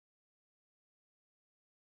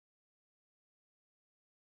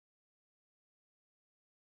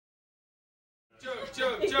Joke.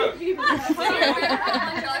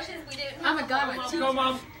 I'm a god. Go,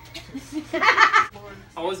 Mom.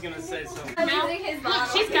 I was gonna say something. Look,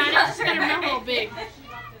 she's got it. She's got her mouth all big.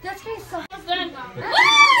 That's pretty so. Almost done. Go, Isabel!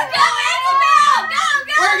 Go!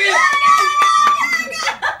 Work it!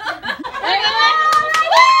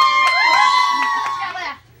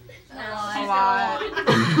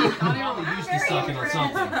 Used to sucking on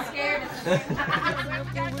something.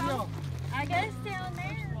 I guess down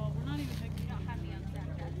there.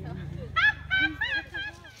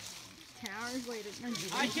 Hours later.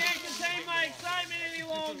 I can't contain my excitement any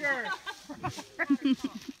longer.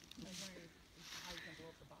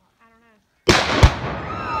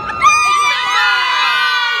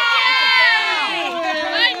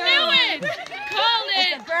 I knew it! Called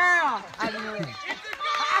it! Girl! I knew it.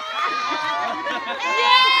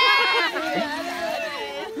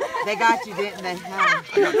 They got you, didn't they? Huh?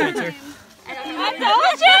 I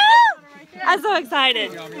told you! I'm so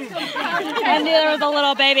excited. I knew there was a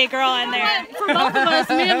little baby girl in there. For both of us,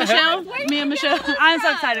 me and Michelle. I'm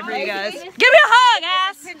so excited for you guys. Give me a hug,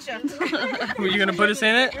 ass! Were you gonna put us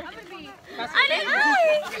in it? I didn't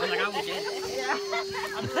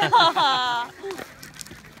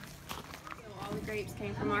All the grapes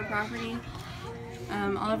came from our property.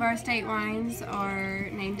 All of our estate wines are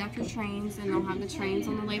named after trains, and they'll have the trains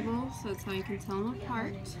on the label, so that's how you can tell them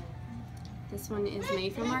apart. This one is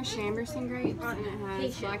made from our Chamberson grapes, and it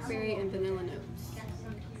has blackberry and vanilla notes.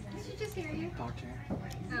 Did she just hear you? Talk to her.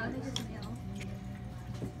 Oh, they just fell.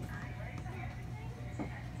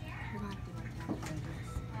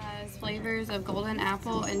 Has flavors of golden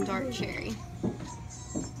apple and dark cherry.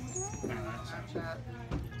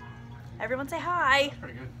 Everyone say hi.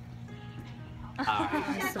 Pretty good.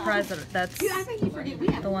 I'm surprised that that's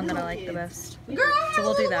the one that I like the best. Girl, So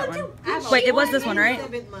we'll do that one. Wait, it was this one, right?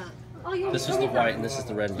 This is the white and this is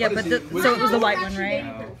the red one. Yeah, but so it was the white one,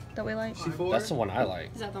 right? That we like? That's the one I like.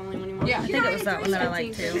 Is that the only one you want? I think it was that one that I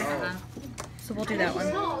like too. So we'll do that one.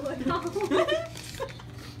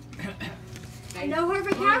 I know her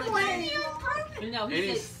vocabulary. No,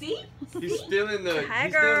 he said, see? He's stealing the Hi,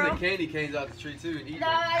 he's stealing girl. the candy canes off the tree too and eating No,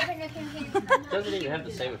 them. I think I can hear It doesn't even have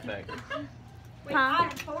the same effect. Huh?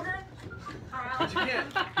 But you can't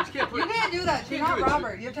put You can't do that. You're not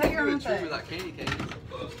Robert. You have to have your own tree thing. with like candy canes.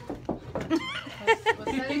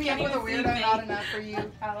 You can't put a weirdo not enough for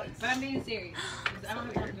you, Alex. But I'm being serious. I don't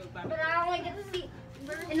have time to go buy But I only get to sleep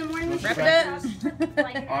in the morning. Wrap it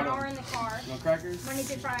Like an hour in the car. No crackers? Monday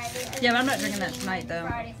through Friday. and Yeah, but I'm then not drinking that tonight, though.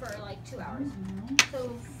 Friday for like 2 hours.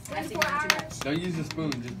 So 24 hours. Don't use a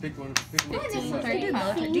spoon. Just pick one. Pick one. 15, Do you do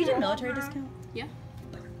military? Do you do military discount? Yeah.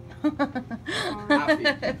 I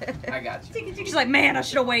got you. She's like, man, I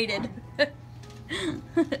should have waited.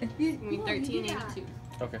 $13.82.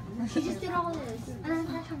 Okay. She just did all this. And then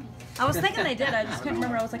that's me. I was thinking they did. I just couldn't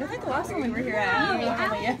remember. I was like, I think the last time we were here at. And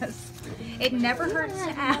told me yes. It never hurts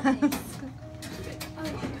to ask.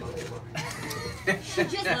 She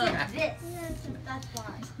just did this. That's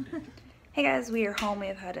why. Hey guys, we are home. We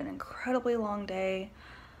have had an incredibly long day.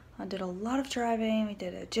 I did a lot of driving. We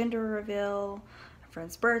did a gender reveal, a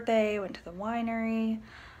friend's birthday, went to the winery.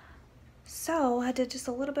 So I did just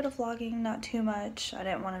a little bit of vlogging, not too much. I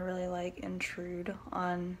didn't want to really like intrude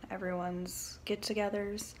on everyone's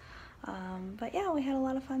get-togethers. But yeah, we had a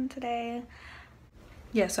lot of fun today.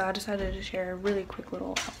 Yeah, so I decided to share a really quick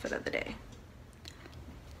little outfit of the day.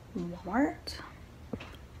 Walmart.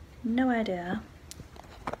 No idea.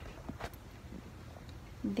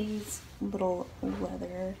 These little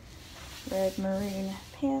leather red maroon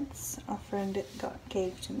pants a friend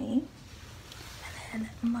gave to me. And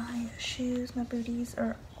then my shoes, my booties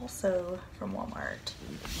are also from Walmart.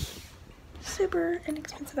 Super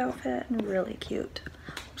inexpensive outfit and really cute.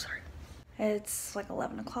 I'm sorry. It's like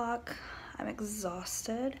 11 o'clock. I'm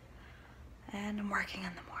exhausted and I'm working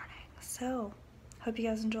in the morning. So hope you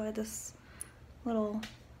guys enjoyed this little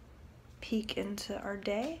peek into our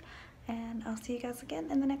day, and I'll see you guys again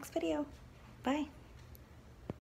in the next video. Bye.